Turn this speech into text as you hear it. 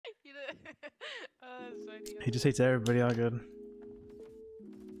Oh, that's funny. He just hates everybody. All good.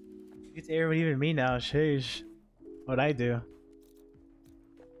 He hates everybody, even me now. Sheesh. What'd I do?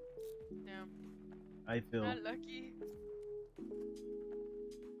 Damn. I feel. Not lucky.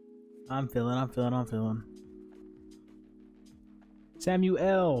 I'm feeling.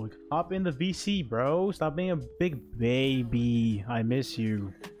 Samuel, hop in the VC, bro. Stop being a big baby. I miss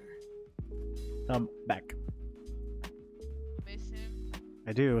you. Come back. Miss him?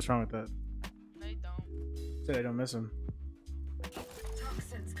 I do. What's wrong with that? No, you don't. Said I don't miss him.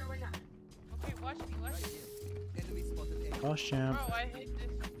 Toxins going up. Okay, watch me. Enemy spotted A. Boss champ. Bro, I hate this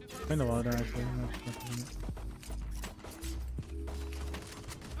stupid. Clean the water, actually.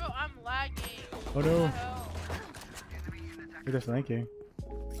 Bro, I'm lagging. Oh What no. the hell? You're just thinking.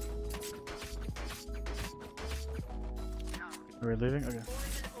 Are we leaving? Okay.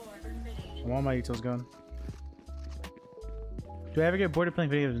 I'm on my utils gun. Do I ever get bored of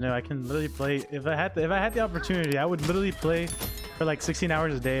playing video games? No, I can literally play. If I had the opportunity, I would literally play for like 16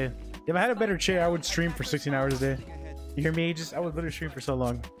 hours a day. If I had a better chair, I would stream for 16 hours a day. You hear me? I would literally stream for so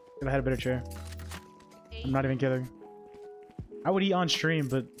long if I had a better chair. I'm not even kidding. I would eat on stream,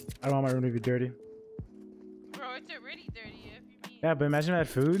 but I don't want my room to be dirty. Bro, it's already dirty if you mean. Yeah, but imagine if I had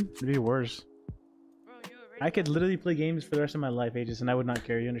food, it'd be worse. Bro, you already. I could literally play games for the rest of my life, Aegis, and I would not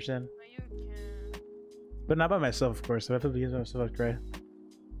care. You understand? No, you can. But not by myself, of course. If I play games by myself, I'd cry.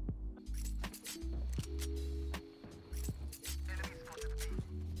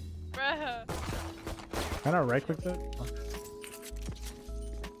 Bruh. Can I right click that? Oh.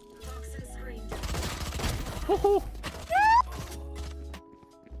 Toxin screen. Woohoo!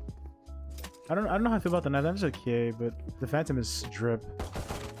 I don't know how I feel about the knife. That's okay, but the Phantom is drip.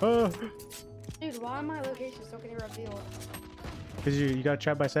 Oh, Dude, why my location still getting revealed? because you got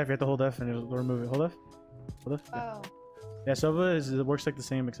trapped by Seth. You have to hold F and it'll remove it. Hold F. Hold F. Yeah. Oh. Yeah, Sova it works like the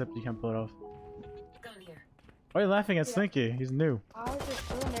same except you can't pull it off. Gun here. Why are you laughing at Slinky? He's new. I was just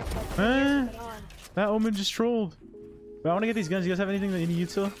chilling there for like 2 Huh? years with it on. That Omen just trolled. But I want to get these guns. You guys have anything that you need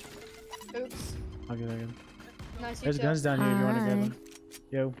util? Oops. I'll get that. Nice. There's guns down here if you want to get them.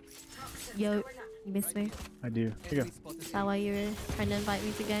 Yo, Yo, you missed me. I do. Here you go. Enemy spotted Is that why you were trying to invite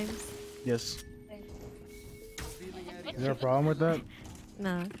me to games? Yes. Revealing area. Is there a problem with that?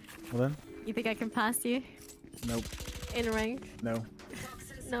 No. Well then, You think I can pass you nope. in rank? No.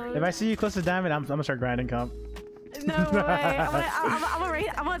 No. If I see you close to diamond, I'm gonna start grinding comp. No way.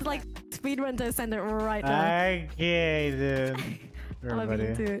 I'm gonna like speedrun to send it right now. Okay, dude. I love you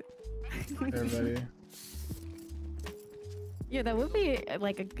Everybody. too. Everybody. Yeah, that would be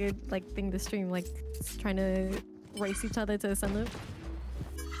like a good like thing to stream, like trying to race each other to send it.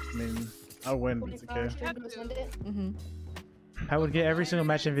 I mean, I'll win. It's 24 hours okay. stream to send it. I would get every single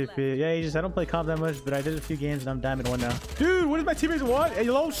match MVP. Yeah, you just I don't play comp that much, but I did a few games and I'm diamond 1 now. Dude, what is my teammates want?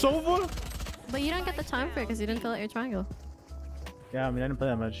 Hello, Sova? But you don't get the time for it because you didn't fill out your triangle. Yeah, I mean I didn't play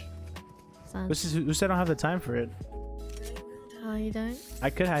that much. Son. Who said I don't have the time for it? Oh, you don't? I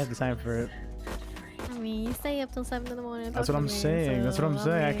could have the time for it. I mean, you stay up till 7 in the morning. That's what I'm saying. That's what I'm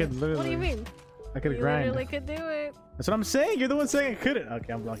saying. I could literally. What do you mean? I could You grind. literally could do it. That's what I'm saying. You're the one saying I couldn't.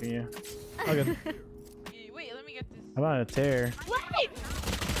 Okay, I'm blocking you. Okay. Yeah, wait, let me get this. I'm on a tear. Wait!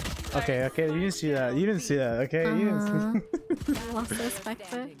 Okay, okay. You didn't see that. You didn't see that. Okay. You didn't see Lost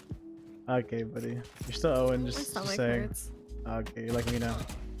respect there. Okay, buddy. You're still Owen. My Just stomach saying. hurts. Okay, you like me now.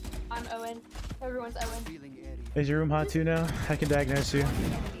 I'm Owen. Everyone's Owen. Revealing area. Is your room hot too now? I can diagnose you.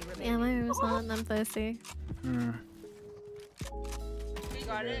 Yeah, my room's hot and I'm thirsty. Hmm. We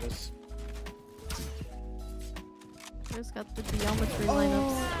got There it it. is. Just got the geometry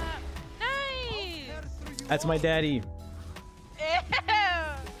lineups. Nice! That's my daddy. Ew!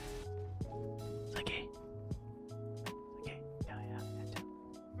 Okay. Okay. Yeah.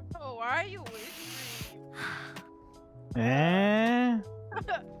 Bro, why are you whispering? Eh?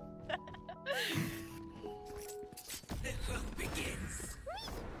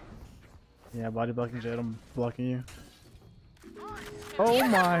 Yeah, body blocking Jet. I'm blocking you. Oh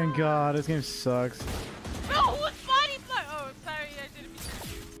my god, this game sucks. Bro, who's body block? Oh, sorry, I didn't mean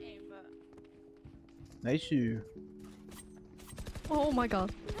to aim, but. Nice you. Oh my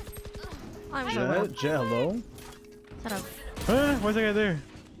god. I'm so Jet, Jet, hello? Shut up. Huh? What's that guy there?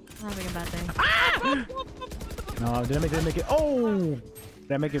 I'm having a bad day. No, did I make it? Oh!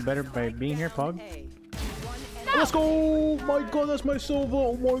 Did I make it better by being here, Pog? Let's go! My god, that's my silver!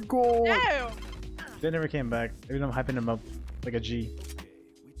 Oh my god! No! They never came back. Even though I'm hyping him up like a G.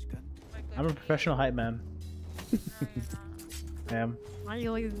 Which gun? I'm a professional hype man. I am. Why are you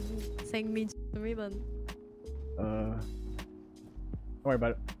always saying mean to me then? Don't worry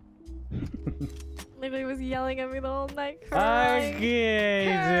about it. Literally was yelling at me the whole night, crying. Okay,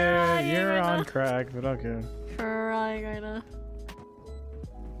 dude. crack, but okay. Crying right now.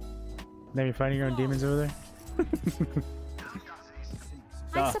 Now you're fighting your own demons over there?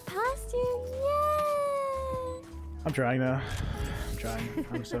 I Ah. surpassed you! Yay! I'm trying now. I'm trying.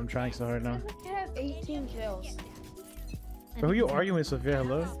 I'm trying so hard now. I have 18 kills. But who you arguing with, Sophia?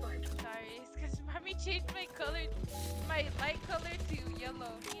 Hello? Sorry, it's because mommy changed my light color to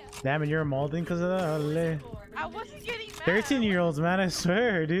yellow. Damn, and you're molding because of that? Ole. I wasn't getting mad. 13-year-olds, man, I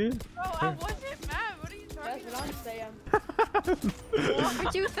swear, dude. Bro, I wasn't mad. What are you talking That's what about? I'm saying.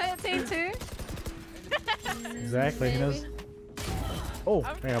 Aren't you 13 too? Exactly, he knows. Oh,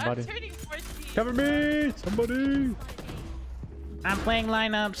 I'm hang on, buddy. turning 14. Cover me! Somebody! I'm playing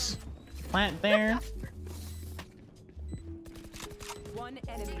lineups. Plant there. One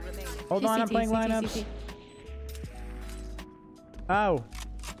enemy remaining. Hold on, I'm CT, playing CT, lineups. CT. Ow.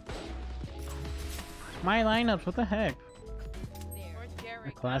 My lineups, what the heck? Or Jarek.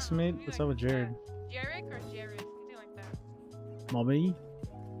 My classmate? What's up with Jared? Jarek or Jared? Something like that. Mommy?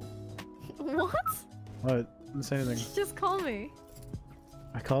 What? What? Didn't say anything. Just call me.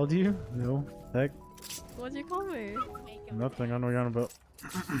 I called you? No. Heck? What'd you call me? Nothing. I don't know what you're on about.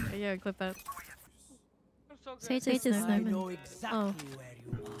 Yeah, clip that. I'm so good. Say this Snowman. Oh.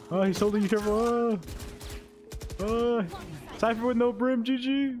 Oh, he's holding you careful. Oh. Cypher with no brim,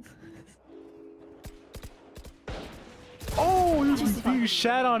 GG. Oh, you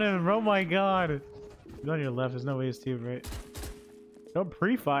shat on him. Oh my god. He's on your left. There's no way it's too right. Don't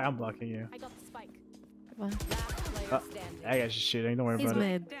pre-fight. I'm blocking you. I got the spike. Come on. I got you shitting. Don't worry He's about it.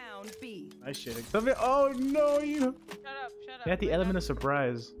 mid. Down B. I shitting. Something. Oh no, you. Shut up, shut up. You had the element of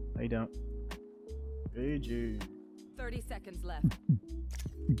surprise. No, you don't. GG. 30 seconds left.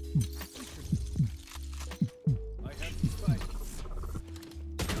 I have the spike.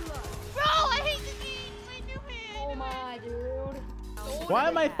 Bro, I hate the game. I knew it. Oh my dude. Why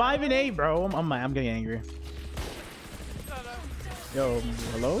am I 5 and 8, bro? I'm getting angry. Shut up. Yo,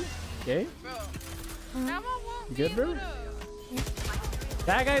 hello? Okay. Bro. Now I won't You good, be bro? able to-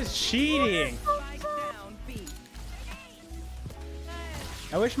 That guy's cheating. Spike down B.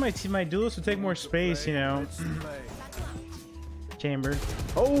 I wish my duelists would take more space, you know. Let's play. Chamber.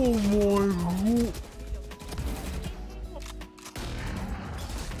 Oh my god.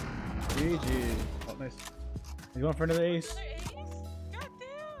 GG. Oh, nice. He's going for another ace. Another ace?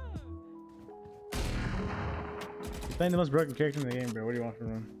 Goddamn. He's playing the most broken character in the game, bro. What do you want from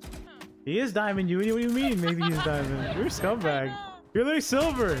him? He is diamond, you. What do you mean? Maybe he's diamond. You're a scumbag. You're literally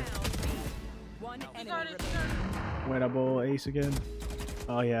silver. One enemy Started, remaining. Winnable ace again.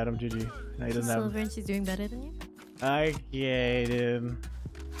 Oh yeah, Adam GG. No, he doesn't Silver have. and she's doing better than you? Okay, dude.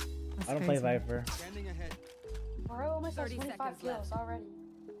 That's I don't play crazy. Viper. Standing ahead. Bro, almost has 30 25 seconds kills left. already.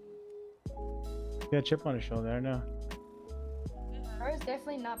 He got a chip on his shoulder. I know. Bro's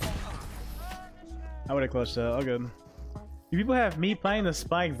definitely not bad. I would have clutched that. All good. You people have me playing the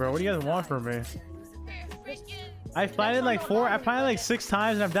spike, bro. What do you guys want from me? freaking. I planted like 4. I planted like 6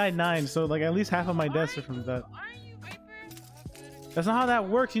 times and I've died 9. So like at least half of my deaths are from that. Aren't you Viper? Oh, good. That's not how that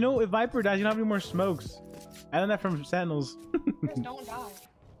works. You know, if Viper dies, you don't have any more smokes. I learned that from Sentinels. Just don't die. Oh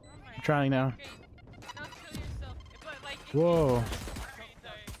my I'm trying now. God. Now kill yourself. But, like, if Whoa. Sorry.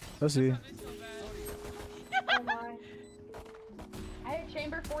 Let's see. That sounded so bad. Oh my. I have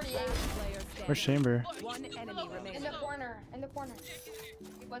chamber 48 Player standing. Where's Chamber? One enemy in remaining. the corner. In the corner.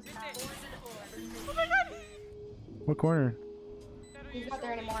 He was not. Oh my god! What corner? He's not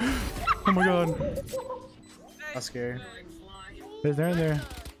there anymore. Oh my god. I'm scared. They're in there.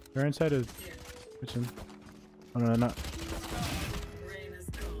 They're inside of kitchen. Oh no, they're not.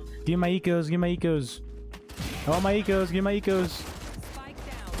 Give me my ecos. Give me my ecos. I want my ecos. Give me my ecos. Spike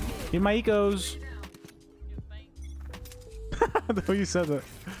down mid. Give me my ecos. The way you said that.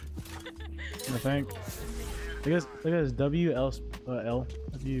 I think. Look at this W L L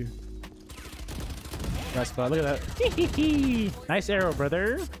W. That spot. Look at that. Nice arrow,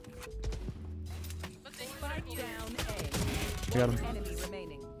 brother. Spike down I got him. A. Enemy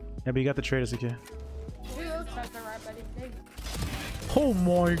remaining. Yeah, but you got the trade, okay. Two looks like the right, buddy. Big. Oh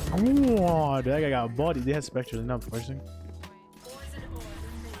my god. That guy got body. They had specters. They're not forcing.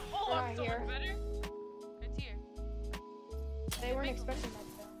 Oh, They're I'm not so here. better. It's here. They weren't expecting that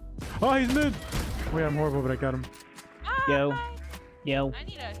though. Oh, he's mid. Wait, I'm horrible, but I got him. Ah, Yo. bye. Yo. I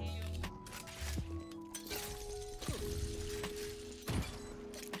need a heal.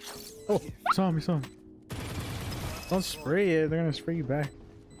 Oh, saw him. He saw him. Don't spray it. They're gonna spray you back.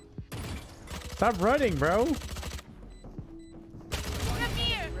 Stop running, bro. Come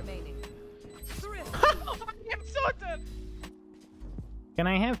here. Remaining. I'm so dead. Can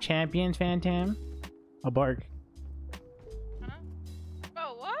I have champions, Phantom? A bark. Huh? Bro,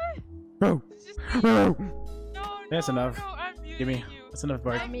 what? Bro. This just No, no. That's enough. No, I'm give me. muting you. That's enough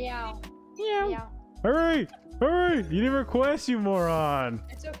bark. Meow. Meow. Meow. Hurry! Hurry! You didn't request, you moron!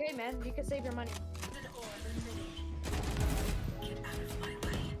 It's okay, man. You can save your money.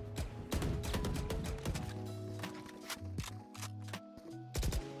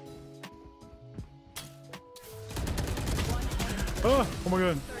 Oh! Oh my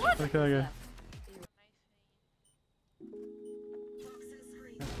god. Okay, okay.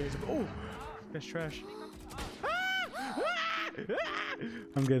 Oh! That's trash.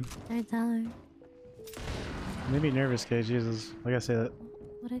 I'm good. I die. Made me nervous, Kay. Jesus. Like I say that.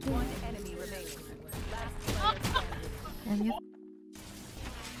 What I do? One enemy remaining. And you.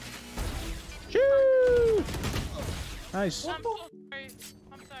 Choo! Nice. I'm so sorry.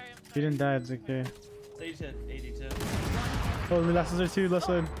 I'm sorry. You didn't die, it's okay. Sage hit 82. Oh, the last are two, last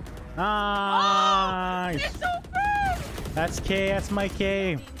one. Nice! It's so firm. That's K, that's my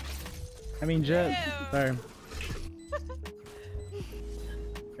K. I mean, Jet. Ew. Sorry.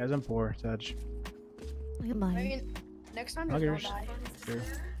 Guys, I'm poor, Touch. Look at I mine. mean, next time I'll just give don't her die. Sure.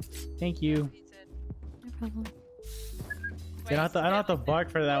 Thank you. No problem. I don't have to bark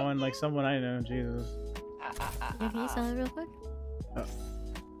for that one like someone I know. Jesus. Yeah, can you sell it real quick? Oh.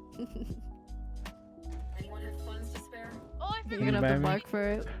 Oh, I You're forgot. gonna have to buy me? bark for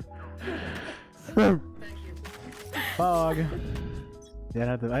it. Fog.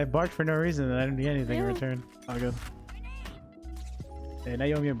 Yeah, I barked for no reason and I didn't get anything in Yeah. return. All good. Hey, now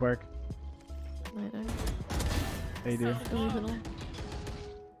you owe me a bark. I know. Hey, you do. Delusional.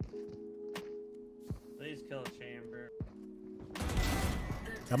 Please kill a chamber.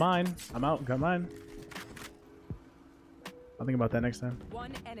 Got mine. I'm out. Got mine. I'll think about that next time.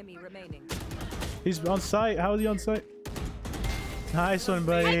 One enemy remaining. He's on site. How is he on site? Nice one,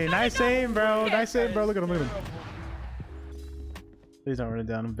 buddy. Nice aim, bro. Nice aim, bro. Look at him. Look at him. Please don't run it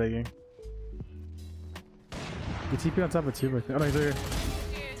down. I'm begging. You TP on top of two, but oh no, he's here.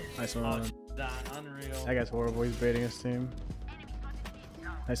 Nice Oh, one. done. Unreal. That guy's horrible. He's baiting his team.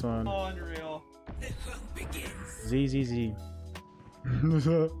 Nice one. Oh, unreal. Z.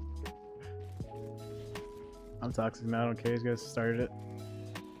 I'm toxic now. I don't care. These guys started it.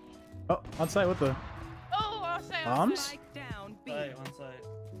 Oh, on site. What the? Oh, I'll say. Bombs? Spike down. B. Site, on site.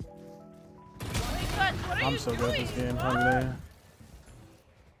 What are I'm you so doing? good at this game. Hungry.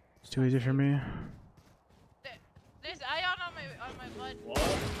 It's too easy for me. There's ion on my butt. What?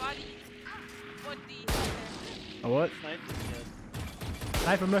 Body. What the? A what? Snipe this kid.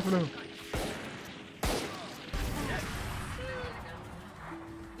 Knife him, knife him.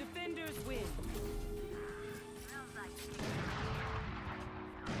 Defenders win.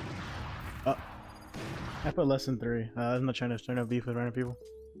 I put less than 3. I'm not trying to start no beef with random people.